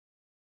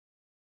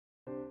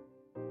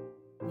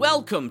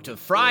Welcome to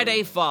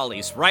Friday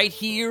Follies, right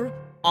here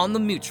on the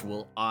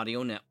Mutual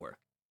Audio Network.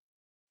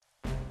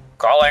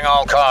 Calling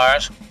all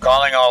cars.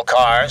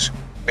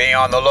 Be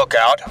on the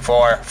lookout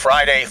for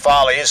Friday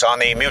Follies on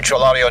the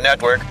Mutual Audio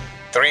Network.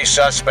 3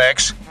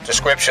 suspects,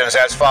 descriptions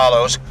as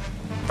follows.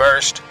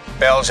 First,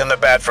 Bells in the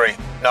Battery,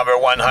 number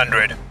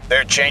 100.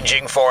 They're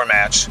changing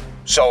formats,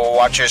 so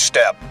watch your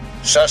step.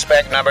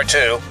 Suspect number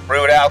 2,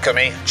 Rude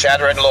Alchemy,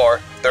 Chatter and Lore,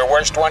 their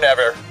worst one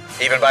ever.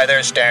 Even by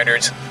their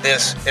standards,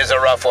 this is a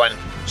rough one,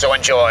 so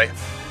enjoy.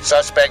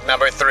 Suspect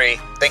number 3,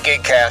 the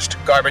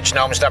Gigcast, Garbage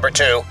Gnomes number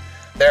 2.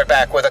 They're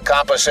back with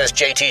accomplices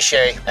JT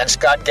Shea and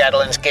Scott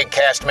Gatlin's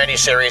Gigcast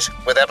miniseries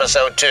with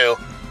episode 2,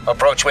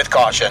 Approach with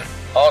Caution.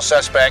 All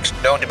suspects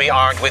known to be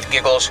armed with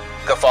giggles,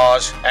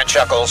 guffaws, and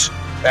chuckles.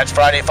 That's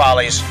Friday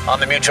Follies on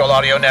the Mutual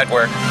Audio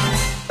Network.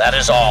 That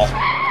is all.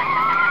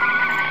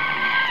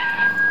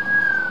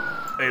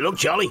 Hey, look,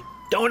 Charlie.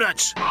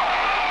 Donuts.